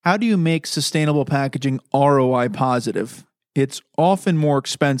How do you make sustainable packaging ROI positive? It's often more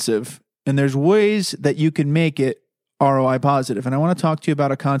expensive, and there's ways that you can make it ROI positive. And I want to talk to you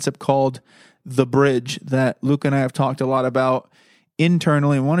about a concept called the bridge that Luke and I have talked a lot about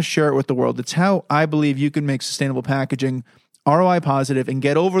internally and want to share it with the world. It's how I believe you can make sustainable packaging ROI positive and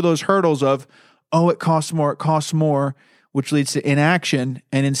get over those hurdles of, oh, it costs more, which leads to inaction,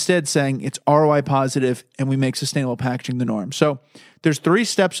 and instead saying it's ROI positive and we make sustainable packaging the norm. So there's 3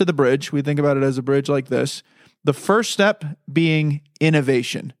 steps of the bridge. We think about it as a bridge like this. The first step being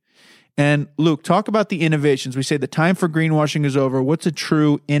innovation. And Luke, talk about the innovations. We say the time for greenwashing is over. What's a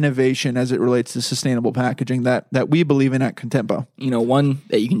true innovation as it relates to sustainable packaging that we believe in at Contempo? One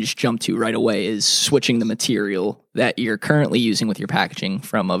that you can just jump to right away is switching the material that you're currently using with your packaging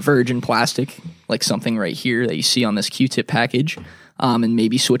from a virgin plastic, like something right here that you see on this Q-tip package, and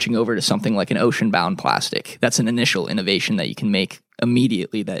maybe switching over to something like an ocean-bound plastic. That's an initial innovation that you can make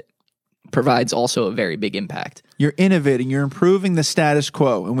immediately that provides also a very big impact. You're innovating, you're improving the status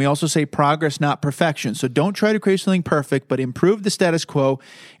quo. And we also say progress, not perfection. So don't try to create something perfect, but improve the status quo.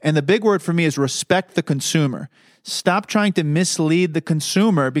 And the big word for me is respect the consumer. Stop trying to mislead the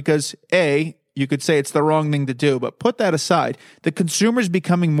consumer because you could say it's the wrong thing to do, but put that aside. The consumer is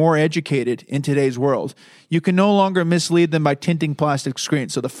becoming more educated in today's world. You can no longer mislead them by tinting plastic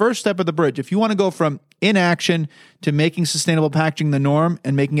screens. So the first step of the bridge, if you want to go from inaction to making sustainable packaging the norm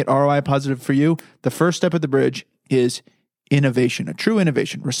and making it ROI positive for you, the first step of the bridge is innovation, a true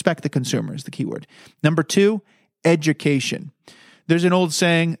innovation. Respect the consumer is the key word. Number 2, education. There's an old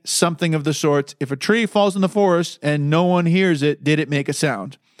saying, something of the sort, if a tree falls in the forest and no one hears it, did it make a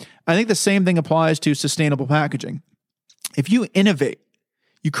sound? I think the same thing applies to sustainable packaging. If you innovate,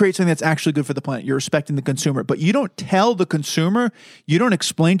 you create something that's actually good for the planet. You're respecting the consumer, but you don't tell the consumer, you don't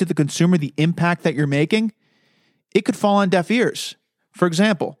explain to the consumer the impact that you're making, it could fall on deaf ears. For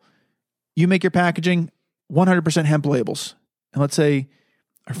example, you make your packaging 100% hemp labels. And let's say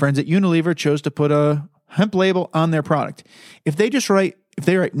our friends at Unilever chose to put a hemp label on their product. If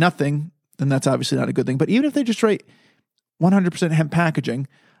they write nothing, then that's obviously not a good thing. But even if they just write 100% hemp packaging,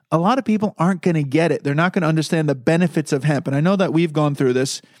 a lot of people aren't going to get it. They're not going to understand the benefits of hemp. And I know that we've gone through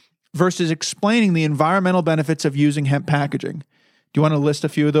this versus explaining the environmental benefits of using hemp packaging. Do you want to list a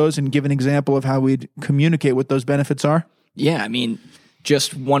few of those and give an example of how we'd communicate what those benefits are? Yeah,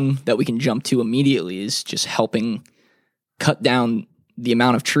 just one that we can jump to immediately is just helping cut down the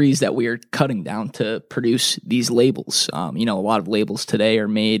amount of trees that we are cutting down to produce these labels. A lot of labels today are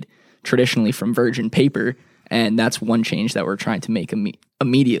made traditionally from virgin paper, and that's one change that we're trying to make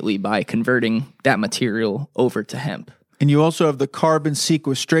immediately by converting that material over to hemp. And you also have the carbon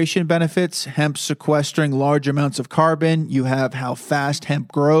sequestration benefits, hemp sequestering large amounts of carbon. You have how fast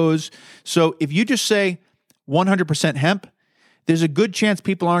hemp grows. So if you just say 100% hemp, there's a good chance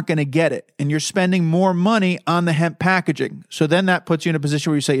people aren't going to get it. And you're spending more money on the hemp packaging. So then that puts you in a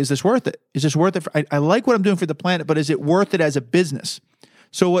position where you say, is this worth it? Is this worth it? I like what I'm doing for the planet, but is it worth it as a business?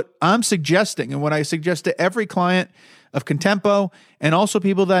 So what I'm suggesting, and what I suggest to every client of Contempo, and also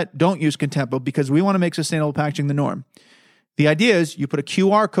people that don't use Contempo, because we want to make sustainable packaging the norm. The idea is you put a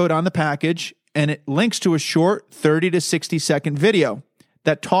QR code on the package, and it links to a short 30 to 60 second video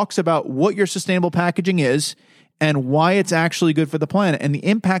that talks about what your sustainable packaging is and why it's actually good for the planet and the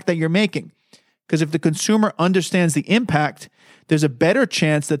impact that you're making. Because if the consumer understands the impact, there's a better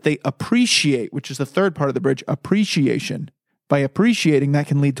chance that they appreciate, which is the third part of the bridge, appreciation. By appreciating, that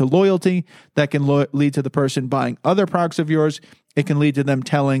can lead to loyalty, that can lead to the person buying other products of yours. It can lead to them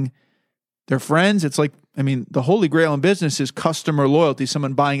telling their friends. It's like, the holy grail in business is customer loyalty,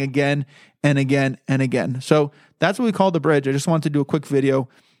 someone buying again and again and again. So that's what we call the bridge. I just wanted to do a quick video.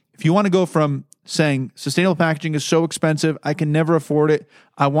 If you want to go from saying sustainable packaging is so expensive, I can never afford it,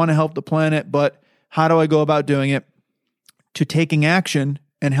 I want to help the planet, but how do I go about doing it, to taking action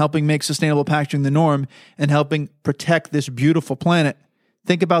and helping make sustainable packaging the norm and helping protect this beautiful planet,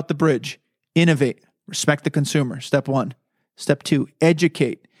 think about the bridge. Innovate. Respect the consumer. Step 1. Step 2,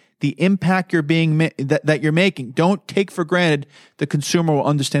 educate. The impact that you're making. Don't take for granted the consumer will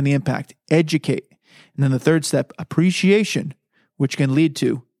understand the impact. Educate. And then the third step, appreciation, which can lead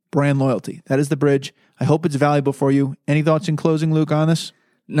to brand loyalty. That is the bridge. I hope it's valuable for you. Any thoughts in closing, Luke, on this?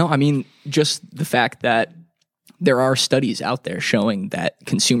 No, just the fact that there are studies out there showing that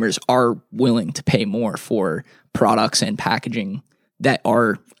consumers are willing to pay more for products and packaging that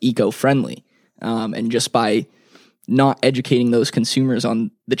are eco-friendly. And just by not educating those consumers on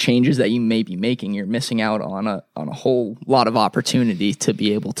the changes that you may be making, you're missing out on a whole lot of opportunity to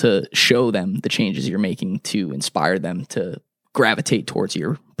be able to show them the changes you're making to inspire them to gravitate towards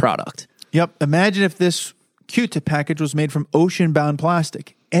your product. Yep. Imagine if this Q-tip package was made from ocean-bound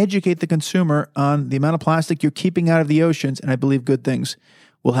plastic. Educate the consumer on the amount of plastic you're keeping out of the oceans, and I believe good things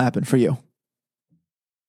will happen for you.